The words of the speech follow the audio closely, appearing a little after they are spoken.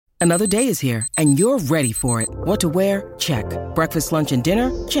Another day is here, and you're ready for it. What to wear? Check. Breakfast, lunch, and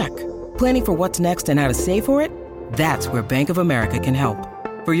dinner? Check. Planning for what's next and how to save for it? That's where Bank of America can help.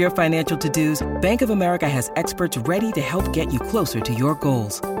 For your financial to-dos, Bank of America has experts ready to help get you closer to your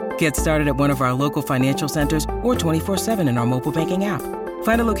goals. Get started at one of our local financial centers or 24/7 in our mobile banking app.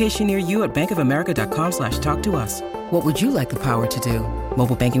 Find a location near you at bankofamerica.com/talktous. What would you like the power to do?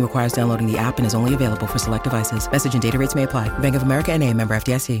 Mobile banking requires downloading the app and is only available for select devices. Message and data rates may apply. Bank of America N.A., member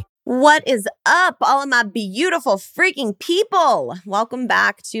FDIC. What is up, all of my beautiful freaking people? Welcome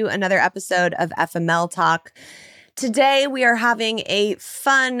back to another episode of FML Talk. Today, we are having a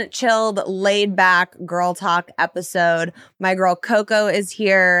fun, chilled, laid-back girl talk episode. My girl Koko is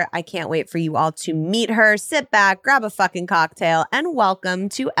here. I can't wait for you all to meet her. Sit back, grab a fucking cocktail, and welcome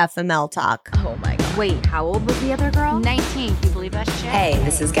to FML Talk. Oh my God. Wait, how old was the other girl? 19. Can you believe that shit? Hey,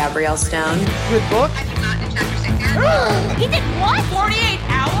 this is Gabrielle Stone. Good book? I did not inject your sickness. He did what? 48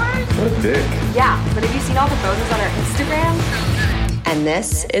 hours? What a dick. Yeah, but have you seen all the photos on her Instagram? And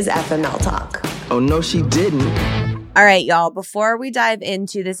this is FML Talk. Oh, no, she didn't. All right, y'all, before we dive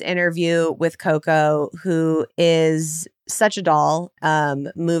into this interview with Koko, who is such a doll,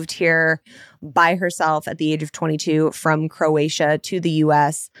 moved here by herself at the age of 22 from Croatia to the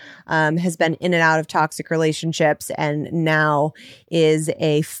U.S., has been in and out of toxic relationships, and now is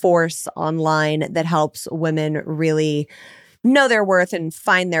a force online that helps women really know their worth and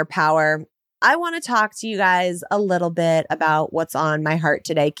find their power. I want to talk to you guys a little bit about what's on my heart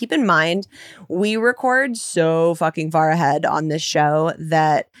today. Keep in mind, we record so fucking far ahead on this show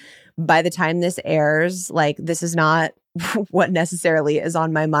that by the time this airs, like, this is not what necessarily is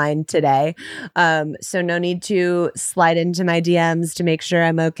on my mind today. So no need to slide into my DMs to make sure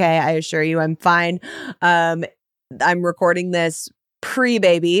I'm okay. I assure you I'm fine. I'm recording this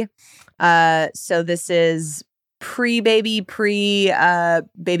pre-baby. So this is pre-baby,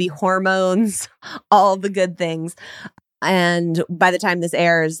 baby hormones, all the good things. And by the time this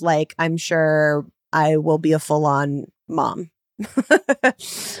airs, like, I'm sure I will be a full-on mom.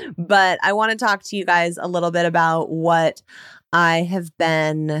 But I want to talk to you guys a little bit about what I have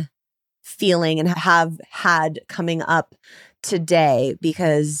been feeling and have had coming up today,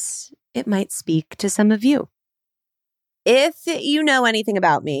 because it might speak to some of you. If you know anything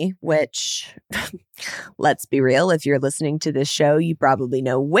about me, which, let's be real, if you're listening to this show, you probably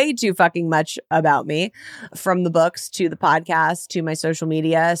know way too fucking much about me, from the books to the podcast to my social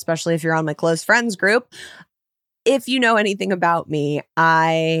media, especially if you're on my close friends group. If you know anything about me,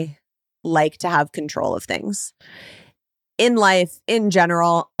 I like to have control of things. In life, in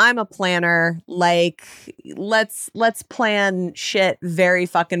general, I'm a planner. Like, let's plan shit very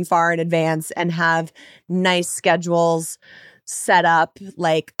fucking far in advance and have nice schedules set up.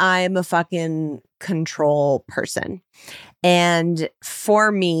 Like, I'm a fucking control person. And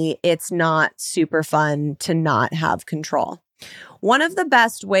for me, it's not super fun to not have control. One of the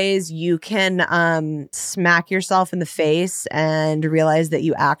best ways you can smack yourself in the face and realize that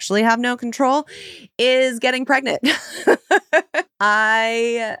you actually have no control is getting pregnant.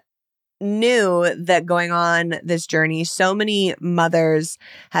 I knew that going on this journey, so many mothers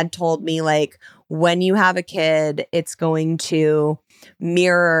had told me, like, when you have a kid, it's going to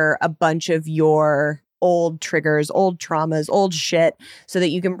mirror a bunch of your old triggers, old traumas, old shit, so that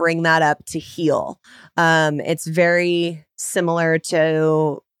you can bring that up to heal. It's very similar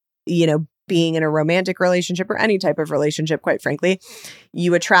to, being in a romantic relationship or any type of relationship, quite frankly.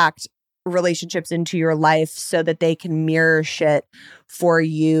 You attract relationships into your life so that they can mirror shit for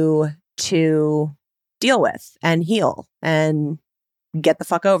you to deal with and heal and get the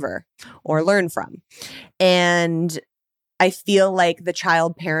fuck over or learn from. And I feel like the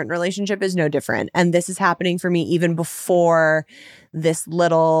child-parent relationship is no different. And this is happening for me even before this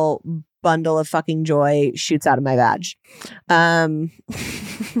little bundle of fucking joy shoots out of my vag.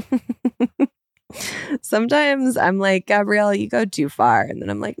 Sometimes I'm like, Gabrielle, you go too far. And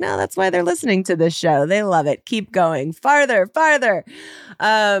then I'm like, no, that's why they're listening to this show. They love it. Keep going farther, farther.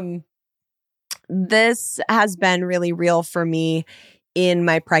 This has been really real for me in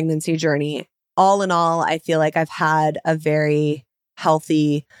my pregnancy journey. All in all, I feel like I've had a very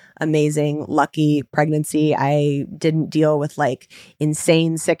healthy, amazing, lucky pregnancy. I didn't deal with like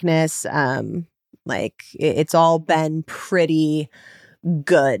insane sickness. It's all been pretty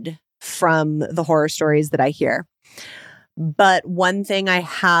good from the horror stories that I hear. But one thing I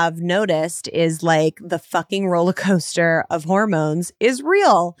have noticed is like the fucking roller coaster of hormones is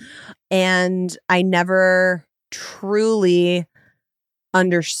real. And I never truly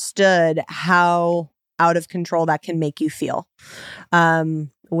understood how out of control that can make you feel,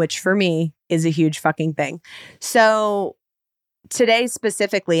 which for me is a huge fucking thing. So today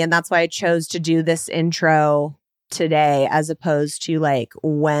specifically, and that's why I chose to do this intro today as opposed to like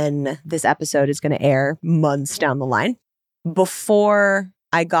when this episode is going to air months down the line. Before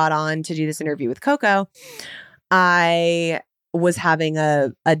I got on to do this interview with Koko, I was having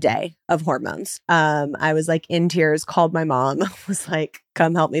a day of hormones. I was like in tears, called my mom, was like,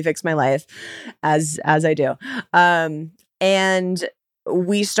 come help me fix my life as I do. And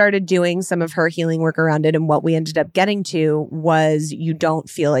we started doing some of her healing work around it. And what we ended up getting to was you don't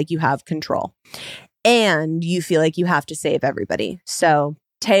feel like you have control and you feel like you have to save everybody. So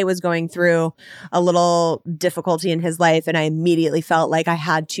Tay was going through a little difficulty in his life, and I immediately felt like I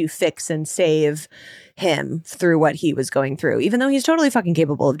had to fix and save him through what he was going through, even though he's totally fucking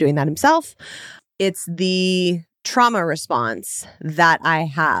capable of doing that himself. It's the trauma response that I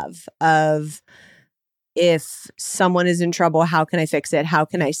have of, if someone is in trouble, how can I fix it? How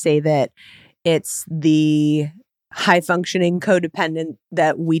can I save it? It's the high functioning codependent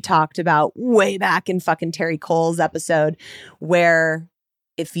that we talked about way back in fucking Terry Cole's episode, where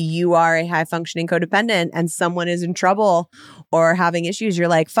if you are a high functioning codependent and someone is in trouble or having issues, you're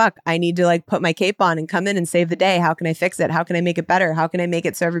like, fuck, I need to like put my cape on and come in and save the day. How can I fix it? How can I make it better? How can I make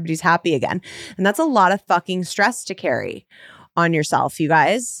it so everybody's happy again? And that's a lot of fucking stress to carry on yourself, you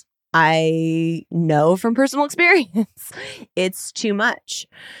guys. I know from personal experience, it's too much.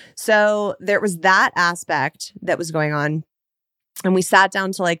 So there was that aspect that was going on. And we sat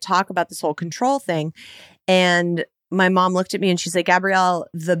down to like talk about this whole control thing. And my mom looked at me and she's like, Gabrielle,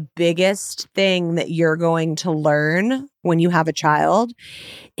 the biggest thing that you're going to learn when you have a child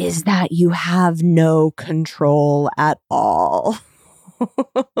is that you have no control at all.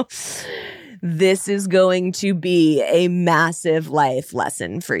 This is going to be a massive life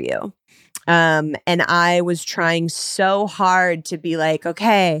lesson for you. And I was trying so hard to be like,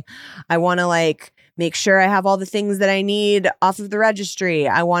 okay, I want to like make sure I have all the things that I need off of the registry.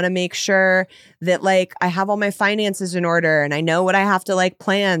 I want to make sure that like I have all my finances in order and I know what I have to like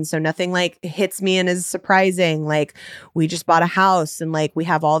plan. So nothing like hits me and is surprising. Like we just bought a house and like we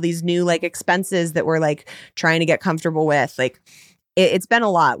have all these new like expenses that we're like trying to get comfortable with. Like it's been a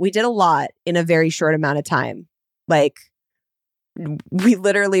lot. We did a lot in a very short amount of time. Like we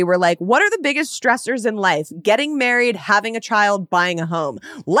literally were like, what are the biggest stressors in life? Getting married, having a child, buying a home.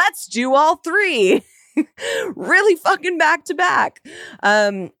 Let's do all three. Really fucking back to back.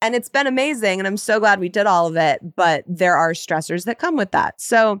 And it's been amazing. And I'm so glad we did all of it. But there are stressors that come with that.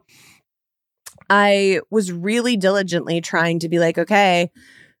 So I was really diligently trying to be like, okay,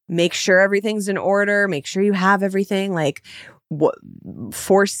 make sure everything's in order. Make sure you have everything. Like,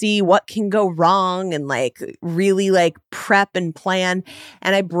 foresee what can go wrong and like really like prep and plan.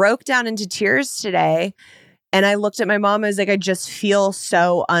 And I broke down into tears today and I looked at my mom. I was like, I just feel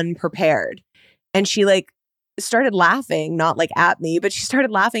so unprepared. And she like started laughing, not like at me, but she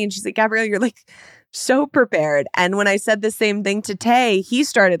started laughing and she's like, Gabrielle, you're like so prepared. And when I said the same thing to Tay, he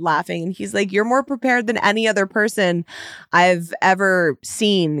started laughing and he's like, you're more prepared than any other person I've ever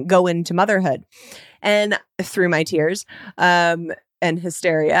seen go into motherhood. And through my tears and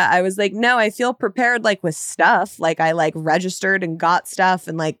hysteria, I was like, no, I feel prepared like with stuff. Like I like registered and got stuff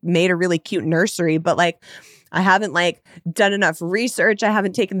and like made a really cute nursery, but like I haven't like done enough research. I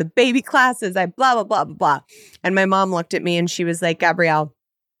haven't taken the baby classes. I blah, blah, blah, blah, blah. And my mom looked at me and she was like, Gabrielle,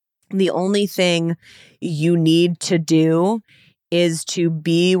 the only thing you need to do is to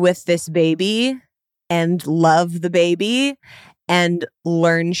be with this baby and love the baby and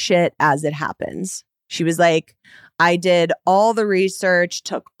learn shit as it happens. She was like, I did all the research,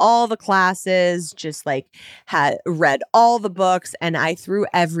 took all the classes, just like had read all the books, and I threw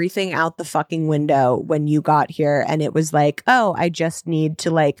everything out the fucking window when you got here. And it was like, oh, I just need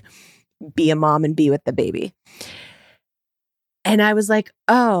to like be a mom and be with the baby. And I was like,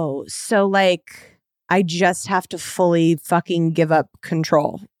 oh, so like I just have to fully fucking give up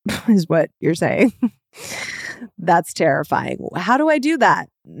control is what you're saying. That's terrifying. How do I do that?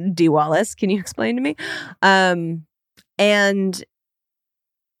 D. Wallace, can you explain to me? And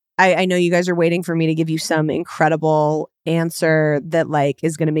I know you guys are waiting for me to give you some incredible answer that like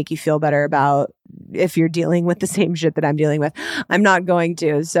is going to make you feel better about if you're dealing with the same shit that I'm dealing with. I'm not going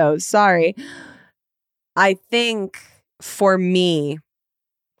to. So sorry. I think for me,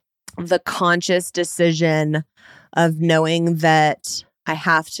 the conscious decision of knowing that I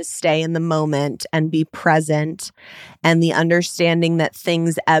have to stay in the moment and be present, and the understanding that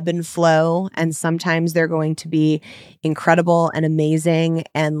things ebb and flow, and sometimes they're going to be incredible and amazing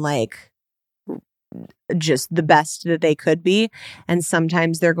and like just the best that they could be, and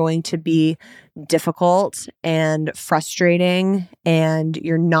sometimes they're going to be difficult and frustrating and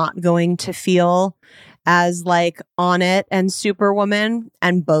you're not going to feel as like On It and Superwoman,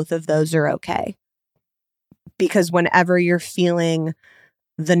 and both of those are okay. Because whenever you're feeling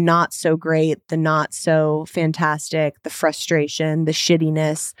the not so great, the not so fantastic, the frustration, the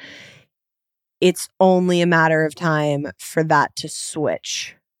shittiness, it's only a matter of time for that to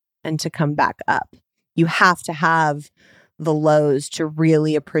switch and to come back up. You have to have the lows to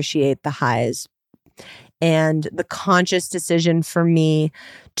really appreciate the highs. And the conscious decision for me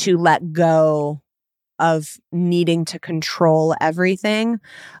to let go of needing to control everything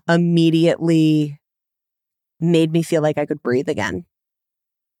immediately made me feel like I could breathe again.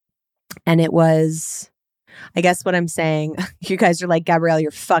 And it was, I guess what I'm saying, you guys are like, Gabrielle, you're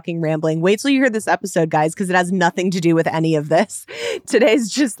fucking rambling. Wait till you hear this episode, guys, because it has nothing to do with any of this.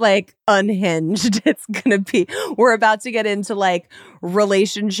 Today's just like unhinged. It's going to be, we're about to get into like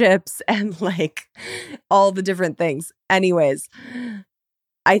relationships and like all the different things. Anyways,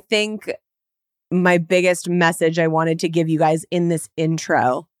 I think my biggest message I wanted to give you guys in this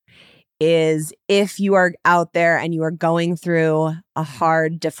intro is if you are out there and you are going through a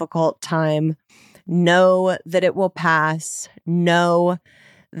hard, difficult time, know that it will pass. Know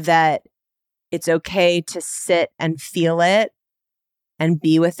that it's okay to sit and feel it and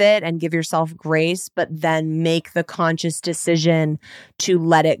be with it and give yourself grace, but then make the conscious decision to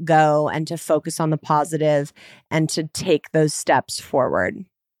let it go and to focus on the positive and to take those steps forward.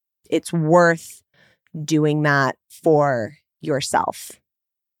 It's worth doing that for yourself.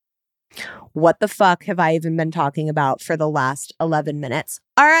 What the fuck have I even been talking about for the last 11 minutes?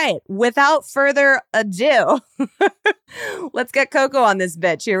 All right, without further ado, let's get Koko on this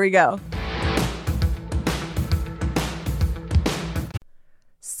bitch. Here we go.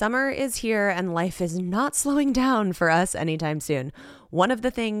 Summer is here and life is not slowing down for us anytime soon. One of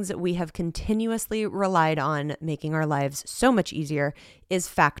the things we have continuously relied on making our lives so much easier is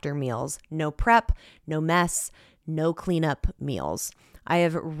Factor meals. No prep, no mess, no cleanup meals. I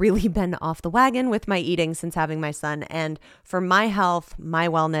have really been off the wagon with my eating since having my son, and for my health, my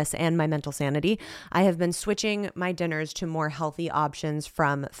wellness, and my mental sanity, I have been switching my dinners to more healthy options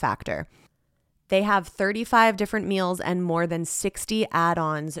from Factor. They have 35 different meals and more than 60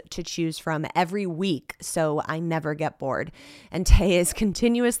 add-ons to choose from every week, so I never get bored. And Tay is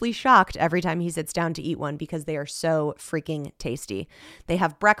continuously shocked every time he sits down to eat one because they are so freaking tasty. They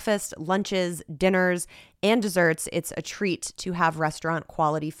have breakfast, lunches, dinners, and desserts. It's a treat to have restaurant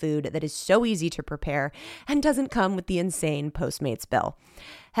quality food that is so easy to prepare and doesn't come with the insane Postmates bill.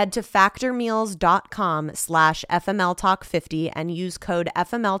 Head to factormeals.com/FMLTalk50 and use code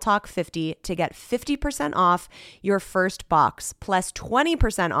FMLTalk50 to get 50% off your first box plus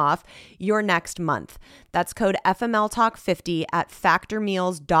 20% off your next month. That's code FMLTalk50 at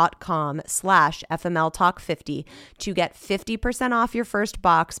factormeals.com/FMLTalk50 to get 50% off your first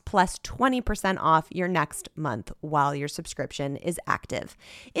box plus 20% off your next month while your subscription is active.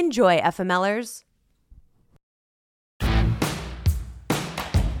 Enjoy, FMLers.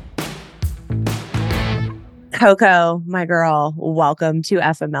 Koko, my girl, welcome to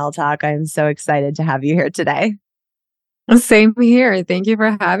FML Talk. I'm so excited to have you here today. Same here. Thank you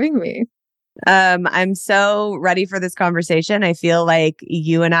for having me. I'm so ready for this conversation. I feel like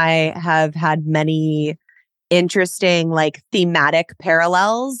you and I have had many interesting, like, thematic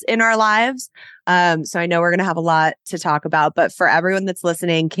parallels in our lives. So I know we're going to have a lot to talk about, but for everyone that's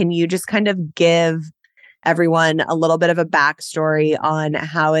listening, can you just kind of give everyone a little bit of a backstory on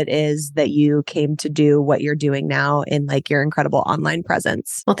how it is that you came to do what you're doing now in like your incredible online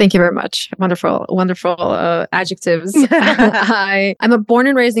presence? Well, thank you very much. Wonderful, wonderful adjectives. I'm a born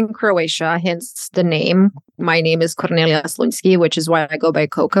and raised in Croatia, hence the name. My name is Cornelia Slunjski, which is why I go by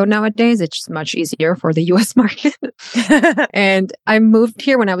Koko nowadays. It's much easier for the US market. And I moved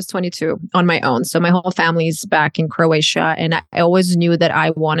here when I was 22 on my own. So my whole family's back in Croatia. And I always knew that I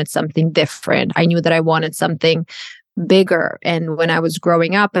wanted something different. I knew that I wanted something bigger. And when I was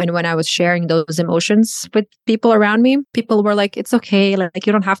growing up and when I was sharing those emotions with people around me, people were like, it's okay. Like,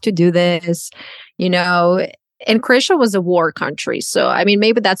 you don't have to do this, you know. And Croatia was a war country. So, I mean,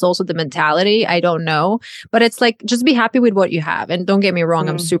 maybe that's also the mentality. I don't know. But it's like, just be happy with what you have. And don't get me wrong,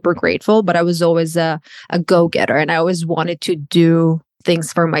 I'm super grateful. But I was always a go-getter. And I always wanted to do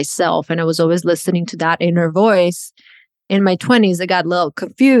things for myself. And I was always listening to that inner voice. In my 20s, I got a little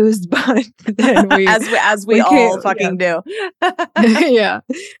confused. But then as we all fucking do. Yeah.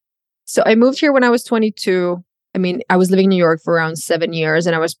 So I moved here when I was 22. I mean, I was living in New York for around 7 years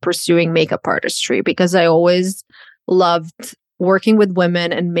and I was pursuing makeup artistry because I always loved working with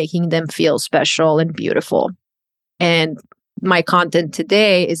women and making them feel special and beautiful. And my content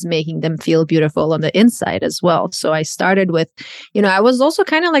today is making them feel beautiful on the inside as well. So I started with, I was also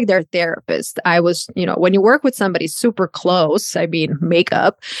kind of like their therapist. I was, when you work with somebody super close, I mean,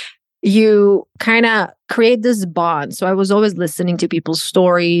 makeup, you kind of create this bond. So I was always listening to people's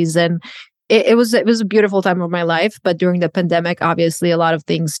stories, and it was a beautiful time of my life. But during the pandemic, obviously a lot of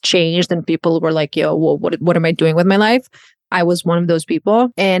things changed and people were like, yo, well, what am I doing with my life? I was one of those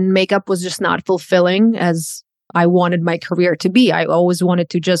people, and makeup was just not fulfilling as I wanted my career to be. I always wanted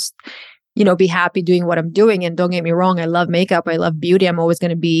to just, be happy doing what I'm doing. And don't get me wrong, I love makeup. I love beauty. I'm always going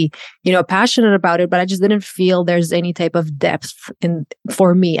to be, passionate about it, but I just didn't feel there's any type of depth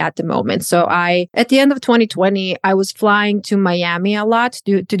for me at the moment. So at the end of 2020, I was flying to Miami a lot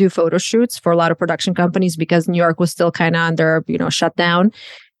to do photo shoots for a lot of production companies because New York was still kind of under, shut down.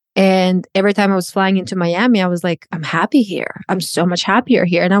 And every time I was flying into Miami, I was like, I'm happy here. I'm so much happier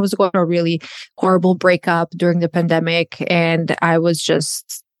here. And I was going through a really horrible breakup during the pandemic. And I was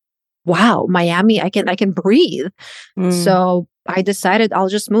just, wow, Miami, I can breathe. So I decided I'll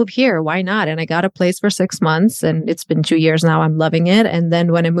just move here. Why not? And I got a place for 6 months, and it's been 2 years now. I'm loving it. And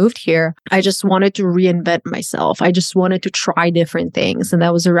then when I moved here, I just wanted to reinvent myself. I just wanted to try different things. And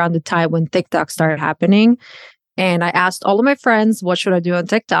that was around the time when TikTok started happening. And I asked all of my friends, what should I do on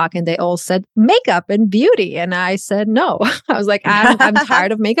TikTok? And they all said makeup and beauty. And I said, no. I was like, I'm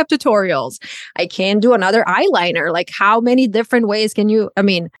tired of makeup tutorials. I can't do another eyeliner. Like, how many different ways can you? I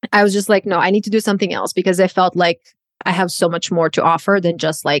mean, I was just like, no, I need to do something else because I felt like I have so much more to offer than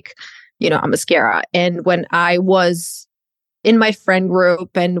just like, a mascara. And when I was in my friend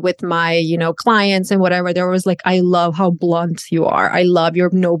group and with my, clients and whatever, there was like, I love how blunt you are. I love your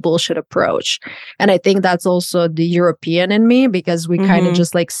no bullshit approach. And I think that's also the European in me because we kind of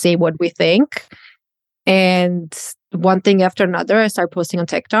just like say what we think. And one thing after another, I started posting on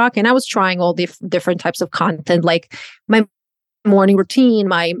TikTok, and I was trying all the different types of content, like my morning routine,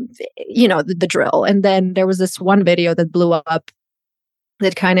 my, the drill. And then there was this one video that blew up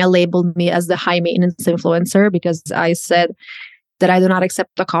that kind of labeled me as the high maintenance influencer because I said that I do not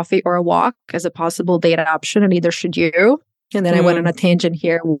accept a coffee or a walk as a possible date option, and neither should you. And then I went on a tangent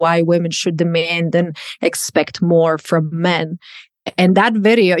here, why women should demand and expect more from men. And that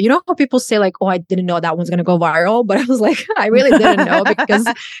video, how people say like, oh, I didn't know that one's going to go viral. But I was like, I really didn't know because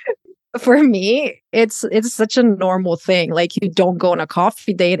for me, it's such a normal thing. Like, you don't go on a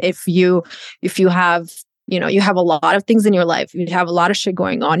coffee date if you have, you have a lot of things in your life. You have a lot of shit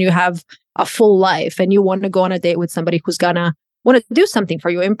going on. You have a full life and you want to go on a date with somebody who's gonna want to do something for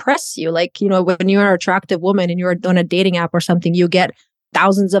you, impress you. Like, when you're an attractive woman and you're on a dating app or something, you get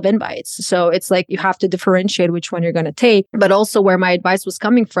thousands of invites. So it's like you have to differentiate which one you're going to take. But also where my advice was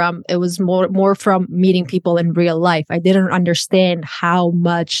coming from, it was more from meeting people in real life. I didn't understand how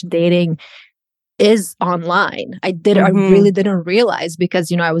much dating is online. I really didn't realize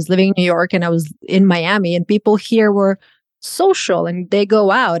because, I was living in New York and I was in Miami, and people here were social and they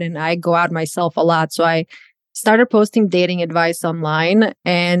go out, and I go out myself a lot. So I started posting dating advice online,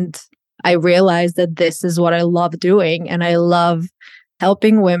 and I realized that this is what I love doing. And I love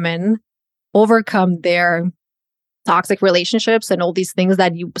helping women overcome their toxic relationships and all these things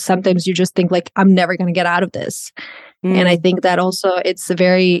that sometimes you just think like, I'm never going to get out of this. And I think that also it's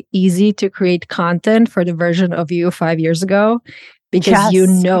very easy to create content for the version of you 5 years ago because you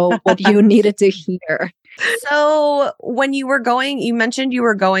know what you needed to hear. So when you mentioned you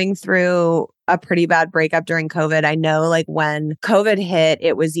were going through a pretty bad breakup during COVID. I know like when COVID hit,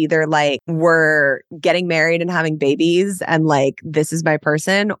 it was either like we're getting married and having babies and like this is my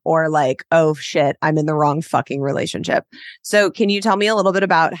person, or like, oh shit, I'm in the wrong fucking relationship. So can you tell me a little bit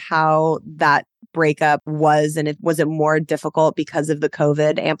about how that breakup was, and was it more difficult because of the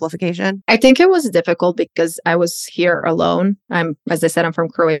COVID amplification? I think it was difficult because I was here alone. As I said, I'm from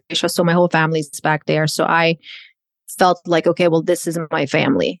Croatia, so my whole family's back there. So I felt like, okay, well, this is my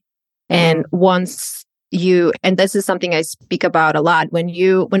family. And and this is something I speak about a lot,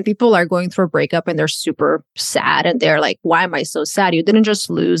 when people are going through a breakup and they're super sad and they're like, why am I so sad? You didn't just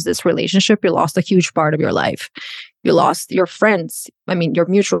lose this relationship. You lost a huge part of your life. You lost your friends. I mean, your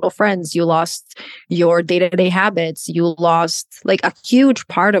mutual friends. You lost your day-to-day habits. You lost like a huge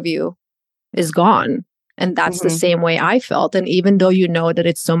part of you is gone. And that's the same way I felt. And even though you know that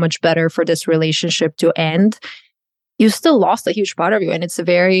it's so much better for this relationship to end, you still lost a huge part of you. And it's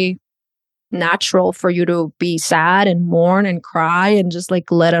very natural for you to be sad and mourn and cry and just like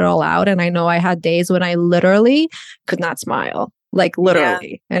let it all out. And I know I had days when I literally could not smile, like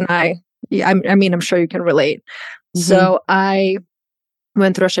literally. Yeah. And I mean, I'm sure you can relate. So I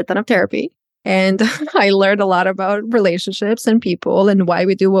went through a shit ton of therapy, and I learned a lot about relationships and people and why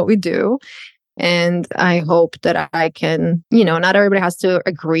we do what we do. And I hope that I can, not everybody has to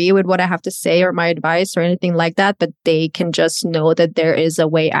agree with what I have to say or my advice or anything like that, but they can just know that there is a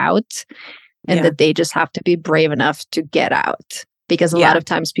way out and that they just have to be brave enough to get out. Because a lot of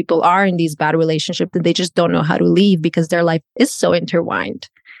times people are in these bad relationships and they just don't know how to leave because their life is so intertwined.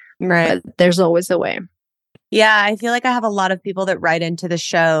 Right. But there's always a way. Yeah, I feel like I have a lot of people that write into the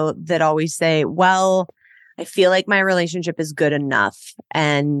show that always say, well, I feel like my relationship is good enough.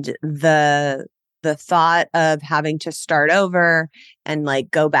 And the thought of having to start over and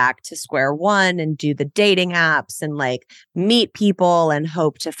like go back to square one and do the dating apps and like meet people and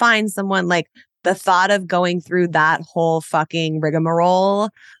hope to find someone, like the thought of going through that whole fucking rigmarole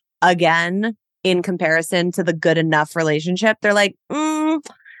again in comparison to the good enough relationship, they're like,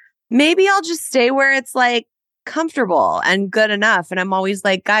 maybe I'll just stay where it's like comfortable and good enough. And I'm always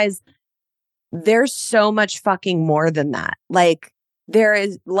like, guys, there's so much fucking more than that. Like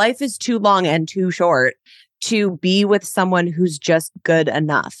life is too long and too short to be with someone who's just good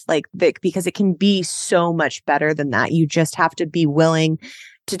enough. Like because it can be so much better than that. You just have to be willing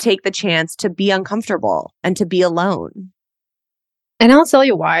to take the chance to be uncomfortable and to be alone. And I'll tell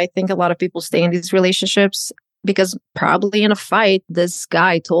you why I think a lot of people stay in these relationships, because probably in a fight, this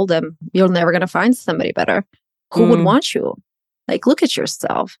guy told them, you're never going to find somebody better. Who would want you? Like, look at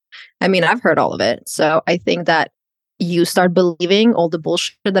yourself. I mean, I've heard all of it. So I think that you start believing all the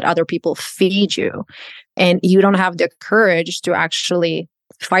bullshit that other people feed you, and you don't have the courage to actually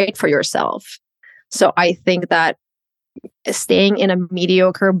fight for yourself. So I think that staying in a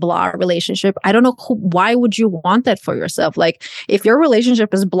mediocre, blah relationship, I don't know why would you want that for yourself? Like, if your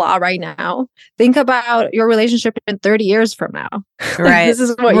relationship is blah right now, think about your relationship in 30 years from now. Right. This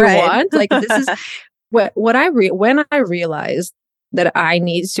is what you want. Like, this is when I realized that I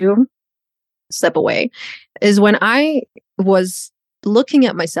need to step away is when I was looking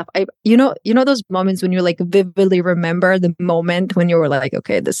at myself. You know those moments when you like vividly remember the moment when you were like,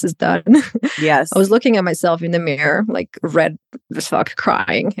 okay, this is done. Yes. I was looking at myself in the mirror, like red as fuck,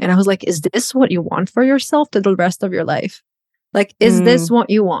 crying. And I was like, is this what you want for yourself to the rest of your life? Like, is this what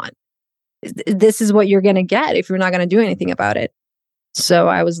you want? This is what you're going to get if you're not going to do anything about it. So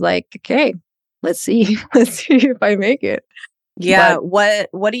I was like, okay, let's see if I make it. Yeah. But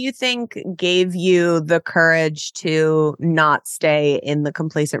what do you think gave you the courage to not stay in the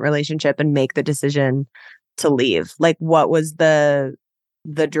complacent relationship and make the decision to leave? Like, what was the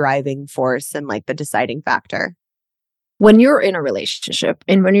driving force and like the deciding factor? When you're in a relationship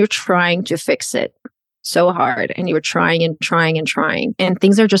and when you're trying to fix it so hard and you're trying and trying and trying and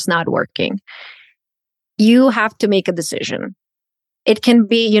things are just not working, you have to make a decision. It can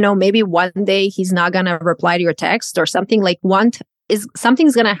be, maybe one day he's not going to reply to your text or something, like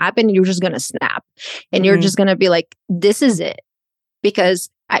something's going to happen and you're just going to snap and you're just going to be like, this is it. Because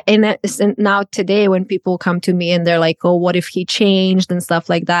and now today when people come to me and they're like, oh, what if he changed and stuff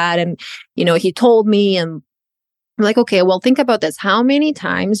like that? And, he told me, and I'm like, okay, well, think about this. How many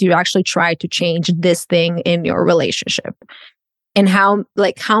times you actually tried to change this thing in your relationship? And how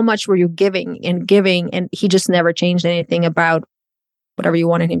much were you giving and he just never changed anything about whatever you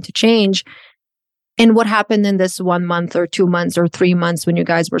wanted him to change. And what happened in this 1 month or 2 months or 3 months when you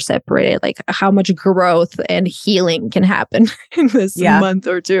guys were separated? Like, how much growth and healing can happen in this month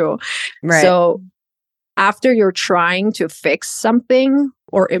or two? Right. So after you're trying to fix something,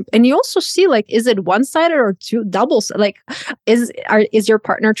 and you also see, like, is it one-sided or two doubles? Like, is your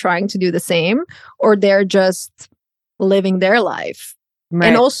partner trying to do the same, or they're just living their life? Right.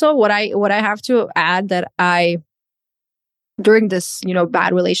 And also what I have to add that during this,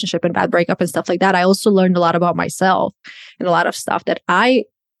 bad relationship and bad breakup and stuff like that, I also learned a lot about myself and a lot of stuff that I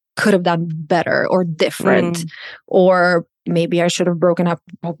could have done better or different, or maybe I should have broken up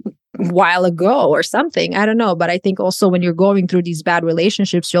a while ago or something. I don't know. But I think also when you're going through these bad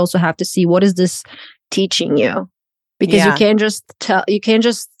relationships, you also have to see, what is this teaching you? Because you can't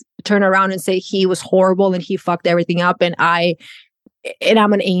just turn around and say he was horrible and he fucked everything up and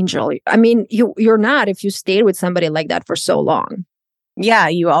I'm an angel. I mean, you're not if you stayed with somebody like that for so long. Yeah,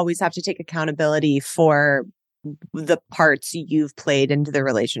 you always have to take accountability for the parts you've played into the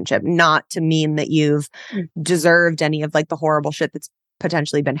relationship, not to mean that you've deserved any of like the horrible shit that's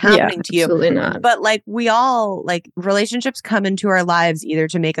potentially been happening to you. Absolutely not. But like we all, like, relationships come into our lives either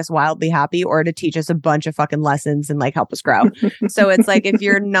to make us wildly happy or to teach us a bunch of fucking lessons and like help us grow. So it's like, if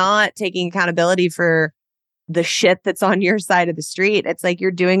you're not taking accountability for the shit that's on your side of the street, it's like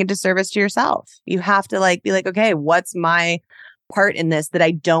you're doing a disservice to yourself. You have to like be like, okay, what's my part in this that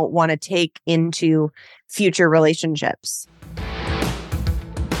I don't want to take into future relationships?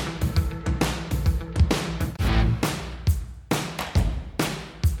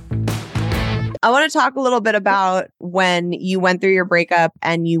 I want to talk a little bit about when you went through your breakup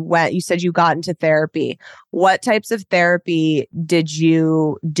and you said you got into therapy. What types of therapy did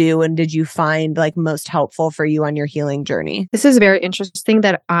you do and did you find like most helpful for you on your healing journey? This is very interesting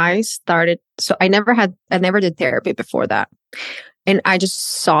that I started. So I never did therapy before that. And I just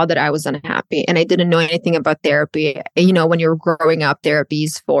saw that I was unhappy and I didn't know anything about therapy. You know, when you're growing up,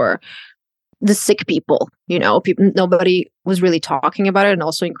 therapies for the sick people, you know, people, nobody was really talking about it. And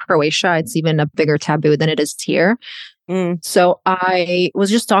also in Croatia, it's even a bigger taboo than it is here. So I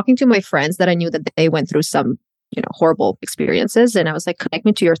was just talking to my friends that I knew that they went through some, you know, horrible experiences. And I was like, connect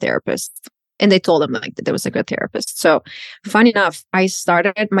me to your therapist. And they told them like that there was a good therapist. So funny enough, I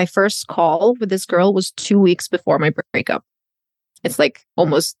started my first call with this girl was 2 weeks before my breakup. It's like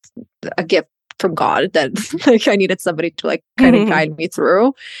almost a gift from God that like I needed somebody to like kind of guide me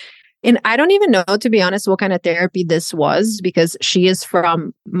through. And I don't even know, to be honest, what kind of therapy this was because she's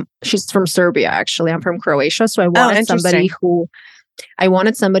from Serbia, actually. I'm from Croatia. So I wanted somebody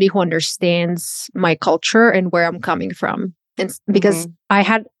who understands my culture and where I'm coming from. And because I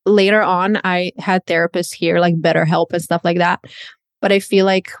had therapists here, like BetterHelp and stuff like that. But I feel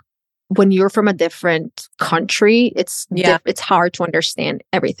like when you're from a different country, it's hard to understand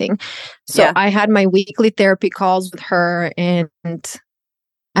everything. So I had my weekly therapy calls with her, and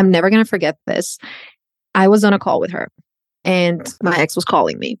I'm never going to forget this. I was on a call with her and my ex was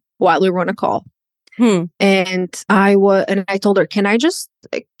calling me while we were on a call. And I told her, can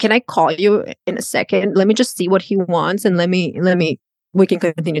I call you in a second? Let me just see what he wants. And we can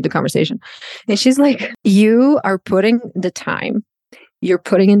continue the conversation. And she's like, you are putting the time, you're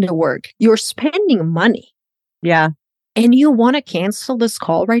putting in the work, you're spending money. Yeah. And you want to cancel this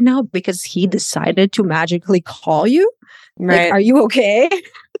call right now because he decided to magically call you? Right. Like, are you okay?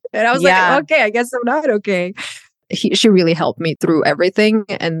 And I was like, okay, I guess I'm not okay. She really helped me through everything.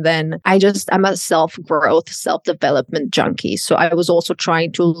 And then I'm a self-growth, self-development junkie. So I was also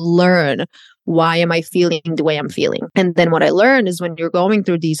trying to learn, why am I feeling the way I'm feeling? And then what I learned is when you're going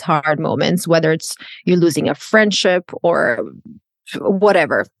through these hard moments, whether it's you're losing a friendship or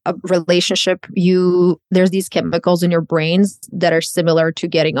whatever, a relationship, there's these chemicals in your brains that are similar to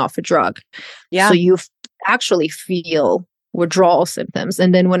getting off a drug. Yeah. So you actually feel withdrawal symptoms.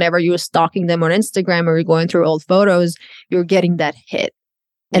 And then whenever you're stalking them on Instagram or you're going through old photos, you're getting that hit.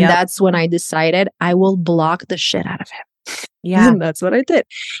 And that's when I decided I will block the shit out of him. Yeah. And that's what I did.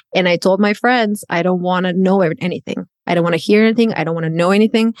 And I told my friends, I don't want to know anything. I don't want to hear anything. I don't want to know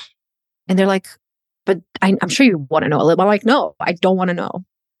anything. And they're like, but I'm sure you want to know a little. I'm like, no, I don't want to know.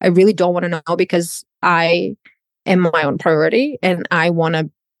 I really don't want to know because I am my own priority. And I want to,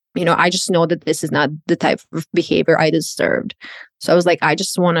 I just know that this is not the type of behavior I deserved. So I was like, I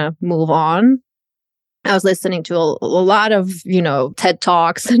just want to move on. I was listening to a lot of, TED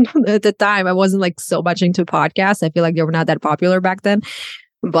Talks. And at the time, I wasn't like so much into podcasts. I feel like they were not that popular back then.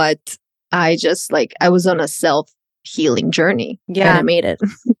 But I was on a self-healing journey. Yeah. And I made it.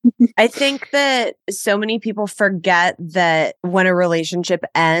 I think that so many people forget that when a relationship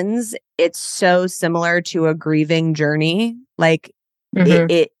ends, it's so similar to a grieving journey. Like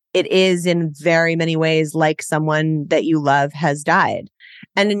it is in very many ways like someone that you love has died.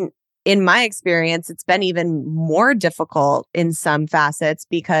 And in my experience, it's been even more difficult in some facets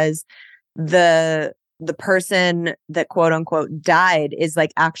because the person that quote unquote died is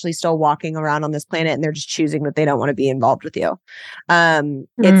like actually still walking around on this planet and they're just choosing that they don't want to be involved with you.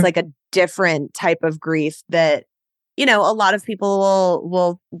 It's like a different type of grief that, a lot of people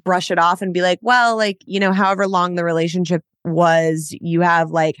will brush it off and be like, well, like, however long the relationship was, you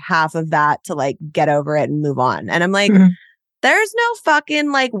have like half of that to like get over it and move on. And I'm like, there's no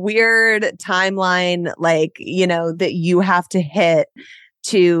fucking like weird timeline, like, that you have to hit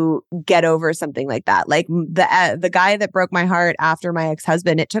to get over something like that. Like the guy that broke my heart after my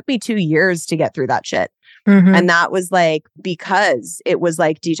ex-husband, it took me 2 years to get through that shit. And that was like, because it was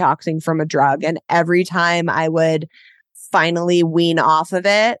like detoxing from a drug. And every time I would finally wean off of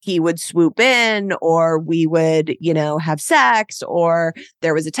it, he would swoop in, or we would, have sex, or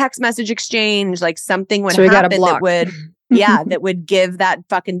there was a text message exchange, like something would happen that would, that would give that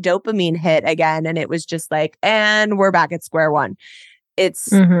fucking dopamine hit again. And it was just like, and we're back at square one. It's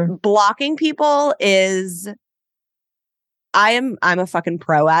blocking people is, I'm a fucking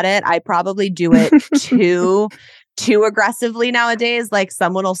pro at it. I probably do it too aggressively nowadays. Like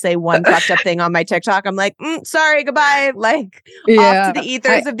someone will say one fucked up thing on my TikTok. I'm like, sorry, goodbye. Like off to the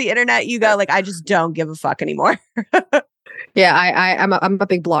ethers of the internet you go. Like, I just don't give a fuck anymore. I'm a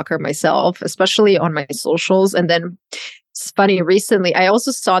big blocker myself, especially on my socials. And then it's funny, recently, I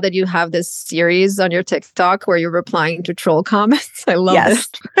also saw that you have this series on your TikTok where you're replying to troll comments. I love this.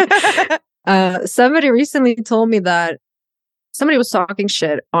 Somebody recently told me that somebody was talking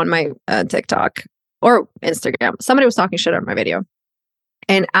shit on my TikTok or Instagram. Somebody was talking shit on my video.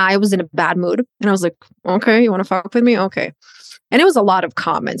 And I was in a bad mood. And I was like, okay, you want to fuck with me? Okay. And it was a lot of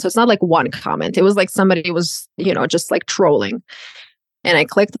comments. So it's not like one comment. It was like somebody was, just like trolling. And I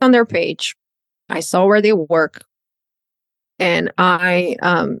clicked on their page. I saw where they work. And I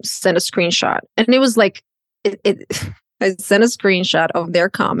sent a screenshot. And it was like, I sent a screenshot of their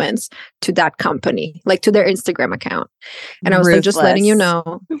comments to that company, like to their Instagram account. And I was like, just letting you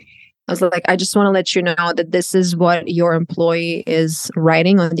know. I was like, I just want to let you know that this is what your employee is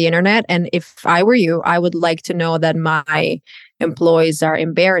writing on the internet. And if I were you, I would like to know that my employees are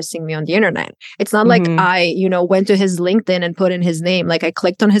embarrassing me on the internet. It's not like I, went to his LinkedIn and put in his name. Like I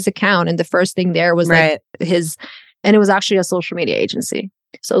clicked on his account and the first thing there was like his, and it was actually a social media agency.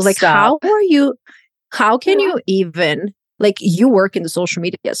 So I was like, how can you even, like, you work in the social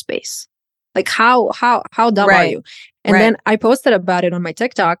media space? Like how dumb are you? And then I posted about it on my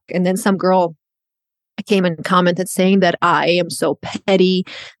TikTok, and then some girl came and commented saying that I am so petty,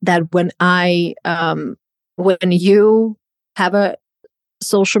 that when you have a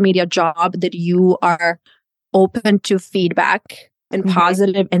social media job, that you are open to feedback and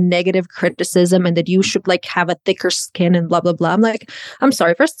positive and negative criticism, and that you should like have a thicker skin and blah, blah, blah. I'm like, I'm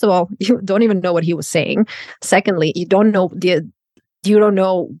sorry. First of all, you don't even know what he was saying. Secondly, you don't know what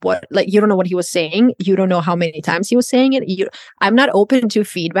he was saying. You don't know how many times he was saying it. I'm not open to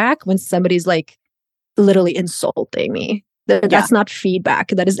feedback when somebody's like literally insulting me. That's not feedback.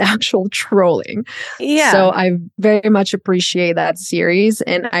 That is actual trolling. Yeah. So I very much appreciate that series.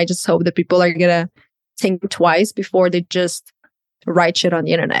 And I just hope that people are going to think twice before they just write shit on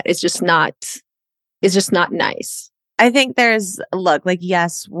the internet. It's just not nice. I think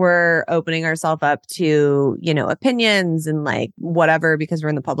yes, we're opening ourselves up to, opinions and like whatever, because we're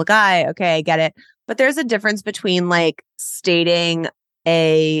in the public eye. Okay, I get it. But there's a difference between like stating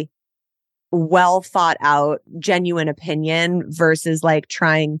a well thought out, genuine opinion versus like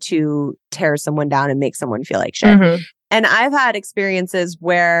trying to tear someone down and make someone feel like shit. And I've had experiences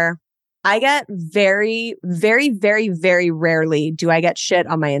where I get very, very, very, very rarely do I get shit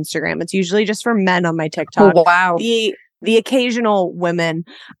on my Instagram. It's usually just for men on my TikTok. Oh, wow. The occasional women,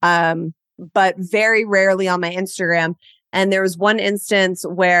 but very rarely on my Instagram. And there was one instance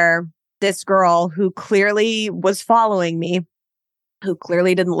where this girl who clearly was following me, who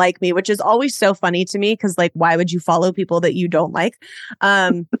clearly didn't like me, which is always so funny to me because like, why would you follow people that you don't like?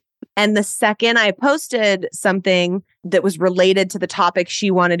 And the second I posted something that was related to the topic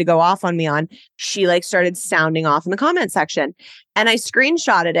she wanted to go off on me on, she like started sounding off in the comment section. And I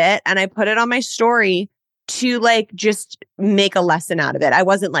screenshotted it and I put it on my story to like just make a lesson out of it. I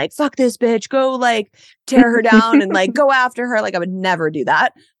wasn't like, fuck this bitch, go like tear her down and like go after her. Like I would never do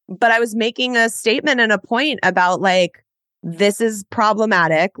that. But I was making a statement and a point about like, this is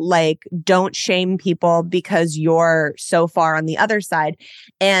problematic. Like, don't shame people because you're so far on the other side.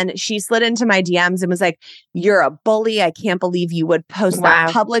 And she slid into my DMs and was like, you're a bully. I can't believe you would post that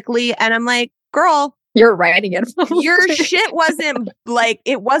publicly. And I'm like, girl, you're writing it. Your shit wasn't like,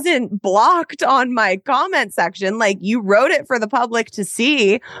 it wasn't blocked on my comment section. Like you wrote it for the public to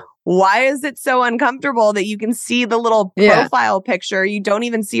see. Why is it so uncomfortable that you can see the little profile picture? You don't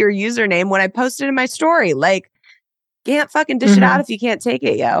even see her username when I posted in my story. Like, can't fucking dish it out if you can't take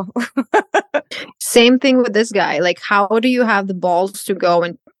it, yo. Same thing with this guy. Like, how do you have the balls to go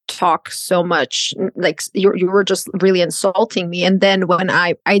and talk so much? Like, you were just really insulting me. And then when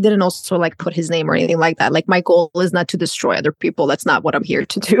I didn't also like put his name or anything like that. Like, my goal is not to destroy other people. That's not what I'm here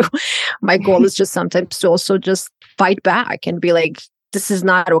to do. My goal is just sometimes to also just fight back and be like, this is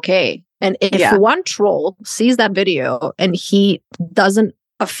not okay. And if one troll sees that video and he doesn't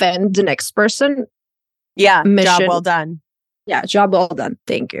offend the next person, job well done. Yeah, job well done.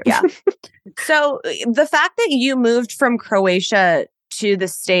 Thank you. Yeah. So the fact that you moved from Croatia to the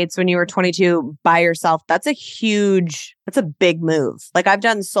States when you were 22 by yourself, that's a big move. Like I've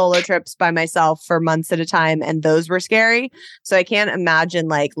done solo trips by myself for months at a time and those were scary. So I can't imagine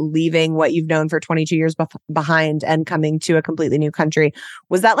like leaving what you've known for 22 years behind and coming to a completely new country.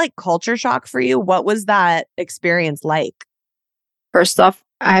 Was that like culture shock for you? What was that experience like? First off,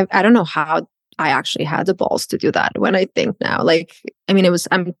 I don't know how I actually had the balls to do that when I think now. Like, I mean,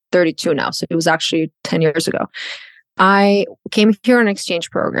 I'm 32 now, so it was actually 10 years ago. I came here on an exchange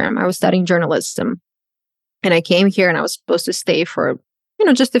program. I was studying journalism. And I came here and I was supposed to stay for,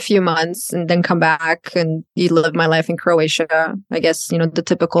 just a few months and then come back and live my life in Croatia. I guess, the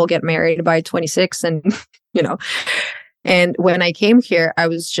typical get married by 26 and, And when I came here, I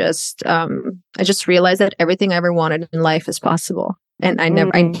was just, I just realized that everything I ever wanted in life is possible. And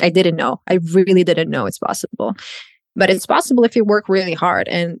I didn't know. I really didn't know it's possible. But it's possible if you work really hard.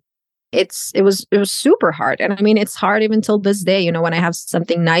 And it was super hard. And I mean, it's hard even till this day, when I have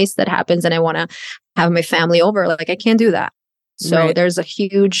something nice that happens and I want to have my family over, like I can't do that. So there's a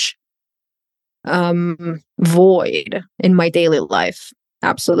huge void in my daily life.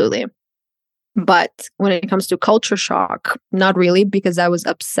 Absolutely. But when it comes to culture shock, not really, because I was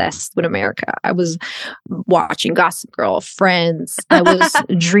obsessed with America. I was watching Gossip Girl, Friends. I was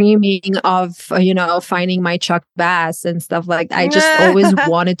dreaming of, finding my Chuck Bass and stuff like that. I just always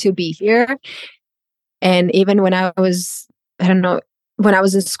wanted to be here. And even when I was, when I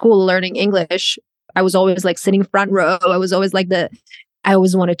was in school learning English, I was always like sitting front row. I was always like I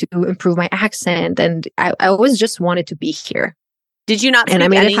always wanted to improve my accent. And I always just wanted to be here. Did you not speak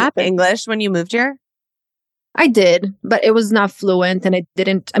any English when you moved here? I did, but it was not fluent, and it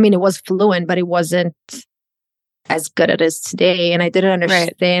was fluent, but it wasn't as good as it is today. And I didn't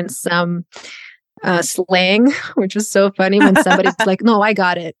understand some slang, which was so funny when somebody's like, "No, I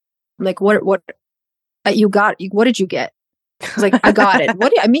got it." I'm like, "What? You got? What did you get?" I was like, "I got it."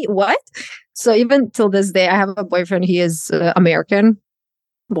 What do I mean? What? So even till this day, I have a boyfriend. He is American,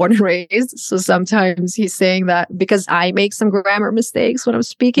 born and raised. So sometimes he's saying that because I make some grammar mistakes when I'm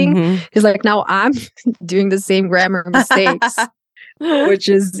speaking. He's like, now I'm doing the same grammar mistakes, which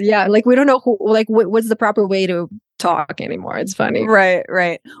is, like, we don't know what's the proper way to talk anymore. It's funny.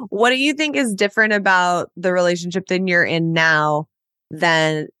 Right. What do you think is different about the relationship that you're in now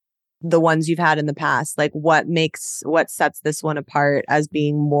than the ones you've had in the past? Like what sets this one apart as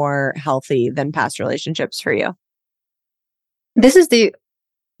being more healthy than past relationships for you? This is the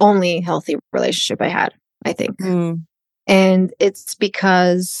only healthy relationship I had, I think. And it's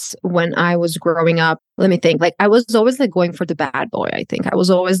because when I was growing up, let me think, like I was always like going for the bad boy. I think I was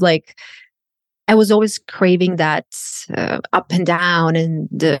always craving that up and down and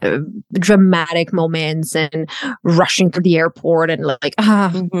the dramatic moments and rushing to the airport and like,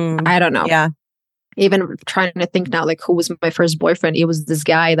 I don't know. Yeah. Even trying to think now, like who was my first boyfriend? It was this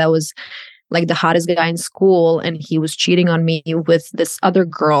guy that was like the hottest guy in school, and he was cheating on me with this other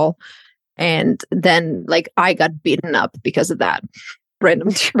girl. And then like I got beaten up because of that.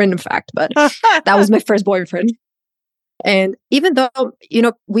 Random fact, but that was my first boyfriend. And even though,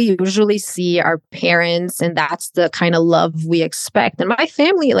 we usually see our parents and that's the kind of love we expect. And my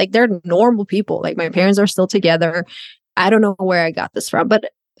family, like they're normal people. Like my parents are still together. I don't know where I got this from,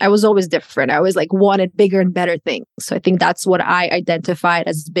 but I was always different. I always like wanted bigger and better things. So I think that's what I identified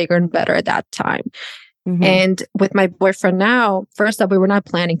as bigger and better at that time. And with my boyfriend now, first up, we were not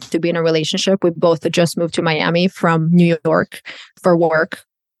planning to be in a relationship. We both had just moved to Miami from New York for work.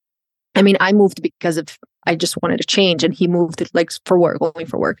 I mean, I moved because I just wanted to change, and he moved like for work, only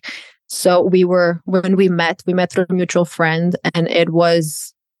for work. So when we met through a mutual friend, and it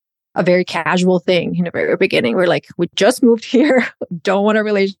was a very casual thing in the very beginning. We're like, we just moved here, don't want a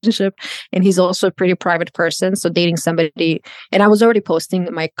relationship. And he's also a pretty private person. So dating somebody, and I was already posting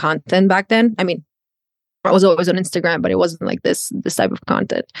my content back then. I mean, I was always on Instagram, but it wasn't like this type of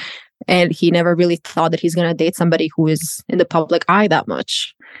content. And he never really thought that he's going to date somebody who is in the public eye that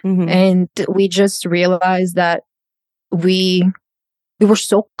much. And we just realized that we were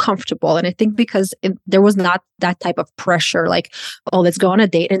so comfortable. And I think because there was not that type of pressure, like, oh, let's go on a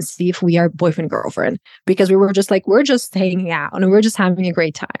date and see if we are boyfriend, girlfriend. Because we were just like, we're just hanging out and we're just having a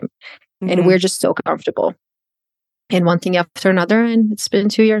great time. And we're just so comfortable. And one thing after another, and it's been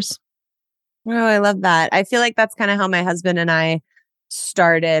 2 years. Oh, I love that. I feel like that's kind of how my husband and I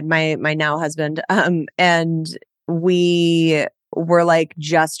started, my now husband. And we were like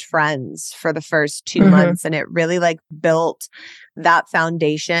just friends for the first 2 months. And it really like built that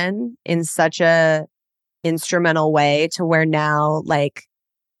foundation in such a instrumental way to where now, like,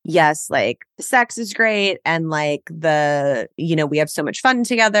 yes, like the sex is great. And like we have so much fun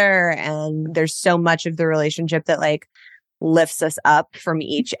together. And there's so much of the relationship that like lifts us up from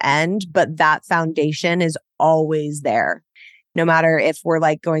each end. But that foundation is always there. No matter if we're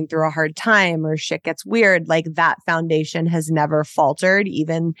like going through a hard time or shit gets weird, like that foundation has never faltered,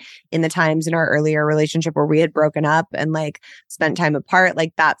 even in the times in our earlier relationship where we had broken up and like spent time apart,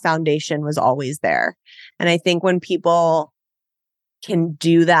 like that foundation was always there. And I think when people can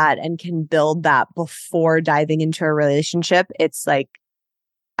do that and can build that before diving into a relationship, it's like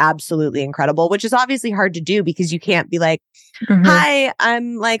absolutely incredible, which is obviously hard to do because you can't be like, hi,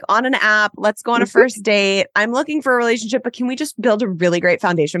 I'm like on an app. Let's go on a first date. I'm looking for a relationship, but can we just build a really great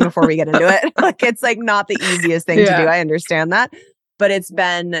foundation before we get into it? Like, it's like not the easiest thing to do. I understand that, but it's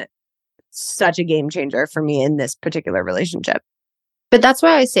been such a game changer for me in this particular relationship. But that's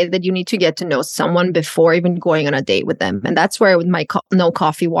why I say that you need to get to know someone before even going on a date with them. And that's where with my no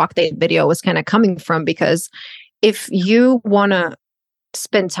coffee walk date video was kind of coming from, because if you want to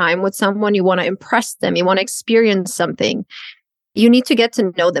spend time with someone, you want to impress them, you want to experience something, you need to get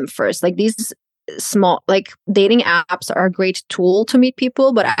to know them first. Like these small, like dating apps are a great tool to meet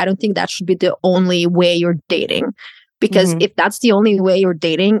people, but I don't think that should be the only way you're dating. Because if that's the only way you're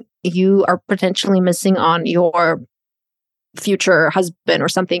dating, you are potentially missing on your future husband or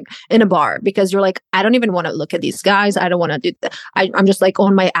something in a bar, because you're like, I don't even want to look at these guys. I don't want to do that. I'm just like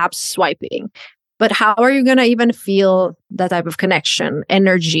on my app swiping. But how are you going to even feel that type of connection,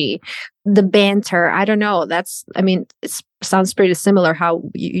 energy, the banter? I don't know. It sounds pretty similar how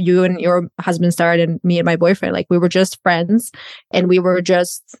you and your husband started and me and my boyfriend. Like we were just friends and we were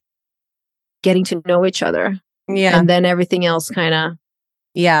just getting to know each other. Yeah. And then everything else kind of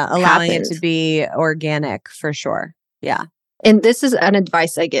allowing happened. it to be organic for sure. Yeah. And this is an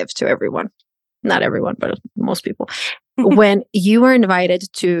advice I give to everyone. Not everyone, but most people. When you are invited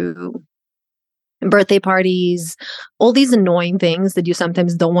to birthday parties, all these annoying things that you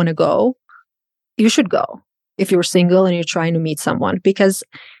sometimes don't want to go, you should go if you're single and you're trying to meet someone, because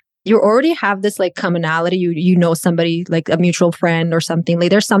you already have this like commonality. You know somebody, like a mutual friend or something. Like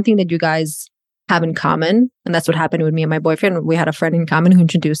there's something that you guys have in common. And that's what happened with me and my boyfriend. We had a friend in common who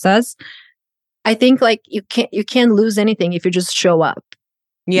introduced us. I think like you can't lose anything if you just show up.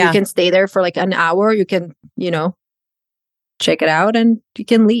 Yeah. You can stay there for like an hour. You can, check it out and you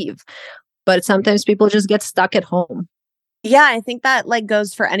can leave. But sometimes people just get stuck at home. Yeah, I think that like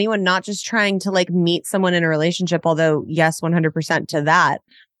goes for anyone, not just trying to like meet someone in a relationship, although yes, 100% to that,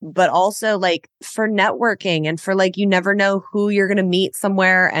 but also like for networking and for like, you never know who you're going to meet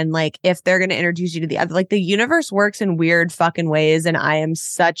somewhere. And like, if they're going to introduce you to the other, like the universe works in weird fucking ways. And I am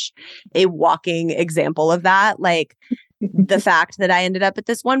such a walking example of that. Like the fact that I ended up at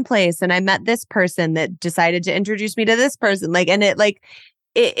this one place and I met this person that decided to introduce me to this person. Like, and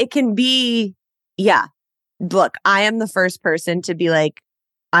it can be, yeah. Look, I am the first person to be like,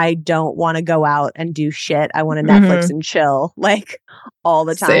 I don't want to go out and do shit. I want to Netflix and chill like all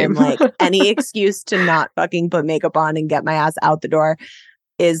the time. Same. Like any excuse to not fucking put makeup on and get my ass out the door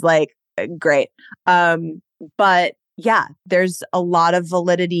is like great. But yeah, there's a lot of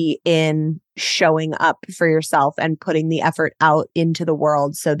validity in showing up for yourself and putting the effort out into the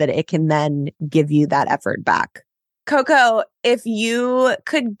world so that it can then give you that effort back. Koko, if you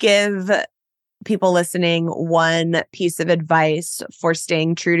could give people listening one piece of advice for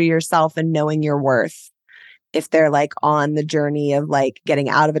staying true to yourself and knowing your worth, if they're like on the journey of like getting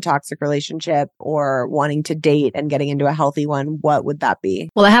out of a toxic relationship or wanting to date and getting into a healthy one, what would that be?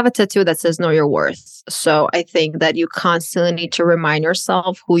 Well, I have a tattoo that says know your worth. So I think that you constantly need to remind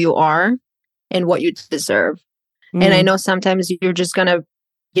yourself who you are and what you deserve. And I know sometimes you're just going to,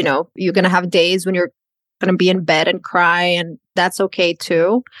 you're going to have days when you're going to be in bed and cry, and that's okay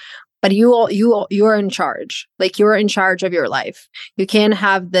too. But you are in charge. Like you're in charge of your life. You can't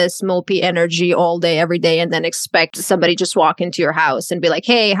have this mopey energy all day, every day, and then expect somebody just walk into your house and be like,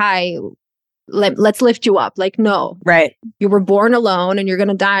 "Hey, hi, let's lift you up." Like, no, right? You were born alone, and you're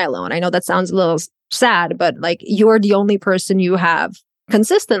gonna die alone. I know that sounds a little sad, but like you're the only person you have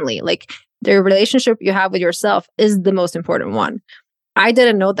consistently. Like the relationship you have with yourself is the most important one. I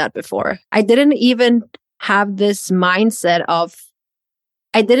didn't know that before. I didn't even have this mindset of.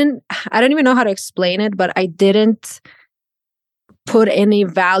 I don't even know how to explain it, but I didn't put any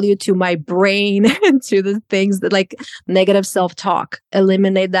value to my brain and to the things that like negative self-talk.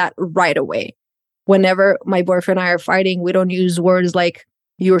 Eliminate that right away. Whenever my boyfriend and I are fighting, we don't use words like,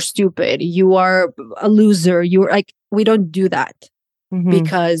 you're stupid, you are a loser, we don't do that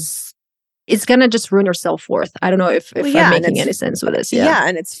because it's going to just ruin your self-worth. I don't know if I'm making any sense with this. Yeah,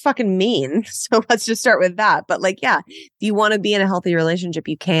 and it's fucking mean. So let's just start with that. But like, yeah, if you want to be in a healthy relationship,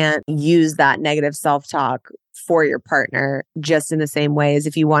 you can't use that negative self-talk for your partner just in the same way as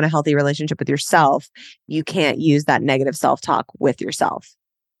if you want a healthy relationship with yourself, you can't use that negative self-talk with yourself.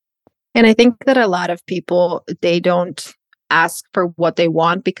 And I think that a lot of people, they don't ask for what they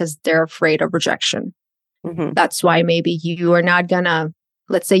want because they're afraid of rejection. That's why maybe you are not going to,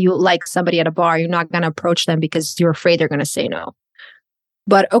 let's say you like somebody at a bar, you're not going to approach them because you're afraid they're going to say no.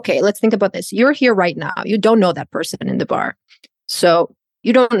 But okay, let's think about this. You're here right now. You don't know that person in the bar. So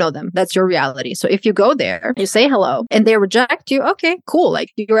you don't know them. That's your reality. So if you go there, you say hello and they reject you, okay, cool.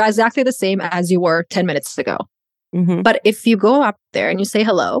 Like you're exactly the same as you were 10 minutes ago. But if you go up there and you say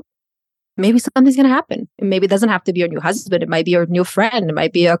hello, maybe something's going to happen. Maybe it doesn't have to be your new husband. It might be your new friend. It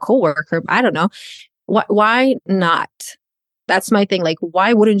might be a coworker. I don't know. Why not? That's my thing. Like,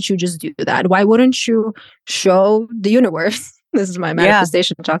 why wouldn't you just do that? Why wouldn't you show the universe This is my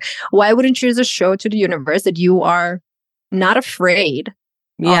manifestation talk. Why wouldn't you just show to the universe that you are not afraid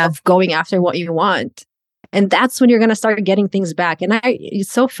of going after what you want? And that's when you're going to start getting things back. And it's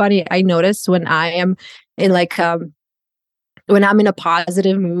so funny. I notice when I am in when I'm in a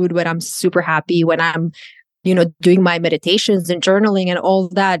positive mood, when I'm super happy, when I'm, doing my meditations and journaling and all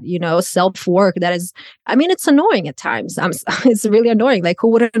that, self-work that is, it's annoying at times. It's really annoying. Like, who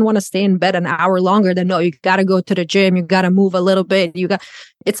wouldn't want to stay in bed an hour longer than, no, you got to go to the gym. You got to move a little bit.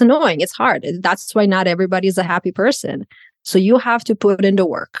 It's annoying. It's hard. That's why not everybody is a happy person. So you have to put in the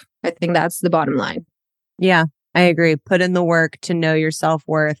work. I think that's the bottom line. Yeah, I agree. Put in the work to know your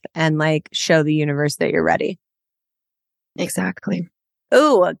self-worth and show the universe that you're ready. Exactly.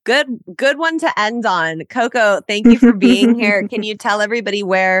 Ooh, good one to end on. Koko, thank you for being here. Can you tell everybody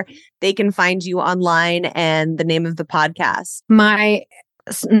where they can find you online and the name of the podcast? My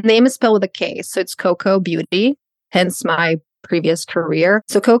name is spelled with a K, so it's Koko Beauty, hence my previous career.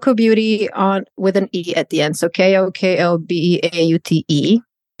 So Koko Beauty with an E at the end. So KOKOBEAUTE,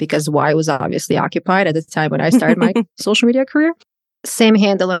 because Y was obviously occupied at the time when I started my social media career. Same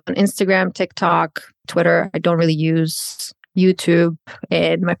handle on Instagram, TikTok, Twitter. I don't really use YouTube,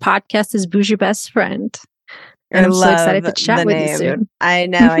 and my podcast is Bougie Best Friend. And I'm so excited to chat with you soon. I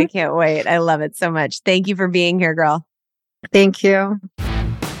know. I can't wait. I love it so much. Thank you for being here, girl. Thank you.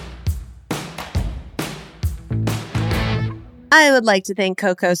 I would like to thank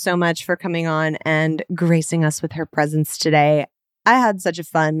Koko so much for coming on and gracing us with her presence today. I had such a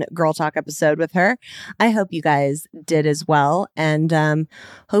fun Girl Talk episode with her. I hope you guys did as well, and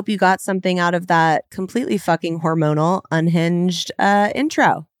hope you got something out of that completely fucking hormonal, unhinged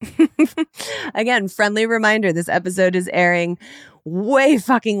intro. Again, friendly reminder, this episode is airing way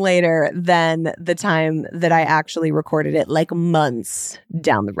fucking later than the time that I actually recorded it, months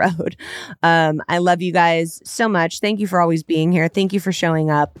down the road. I love you guys so much. Thank you for always being here. Thank you for showing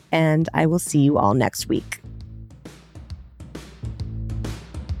up, and I will see you all next week.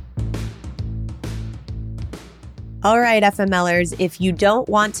 All right, FMLers, if you don't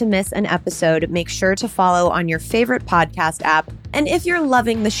want to miss an episode, make sure to follow on your favorite podcast app. And if you're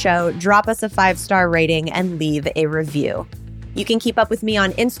loving the show, drop us a 5-star rating and leave a review. You can keep up with me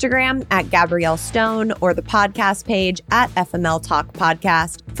on Instagram at Gabrielle Stone or the podcast page at FML Talk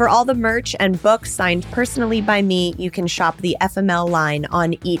Podcast. For all the merch and books signed personally by me, you can shop the FML line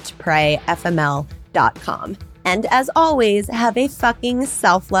on eatprayfml.com. And as always, have a fucking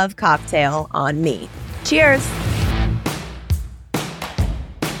self-love cocktail on me. Cheers!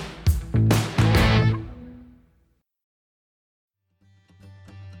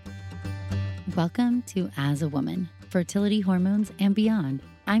 Welcome to As a Woman, Fertility, Hormones, and Beyond.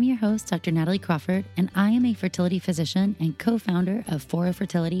 I'm your host, Dr. Natalie Crawford, and I am a fertility physician and co-founder of Fora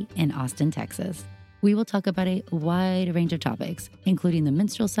Fertility in Austin, Texas. We will talk about a wide range of topics, including the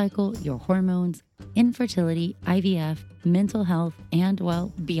menstrual cycle, your hormones, infertility, IVF, mental health, and,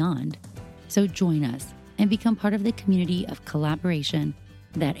 beyond. So join us and become part of the community of collaboration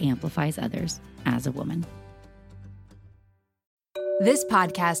that amplifies others as a woman. This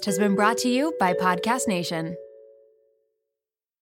podcast has been brought to you by Podcast Nation.